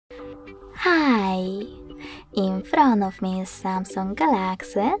In front of me is Samsung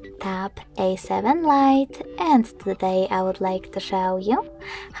Galaxy Tab A7 Lite, and today I would like to show you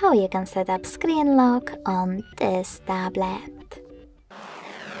how you can set up screen lock on this tablet.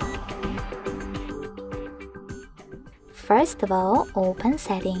 First of all, open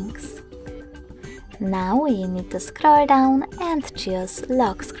Settings. Now you need to scroll down and choose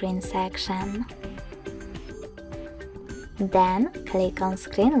Lock Screen section. Then click on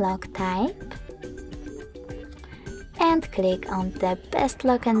Screen Lock Type and click on the best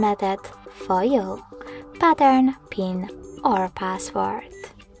login method for you, pattern, PIN or password.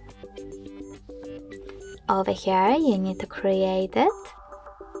 Over here you need to create it.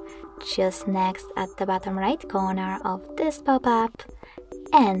 Choose Next at the bottom right corner of this pop-up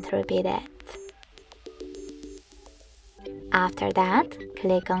and repeat it. After that,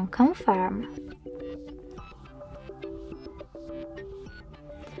 click on Confirm.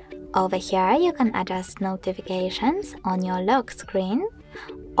 Over here you can adjust notifications on your lock screen,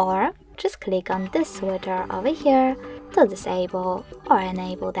 or just click on this switcher over here to disable or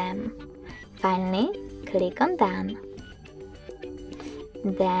enable them. Finally, click on Done.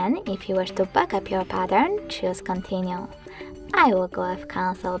 Then, if you wish to back up your pattern, choose Continue. I will go with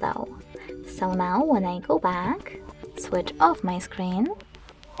Cancel though. So now when I go back, switch off my screen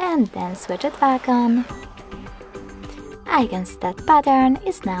and then switch it back on, I can see that pattern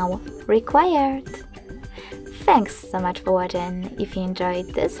is now required. Thanks so much for watching. If you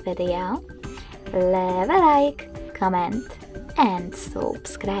enjoyed this video, leave a like, comment and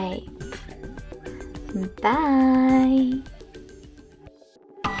subscribe. Bye!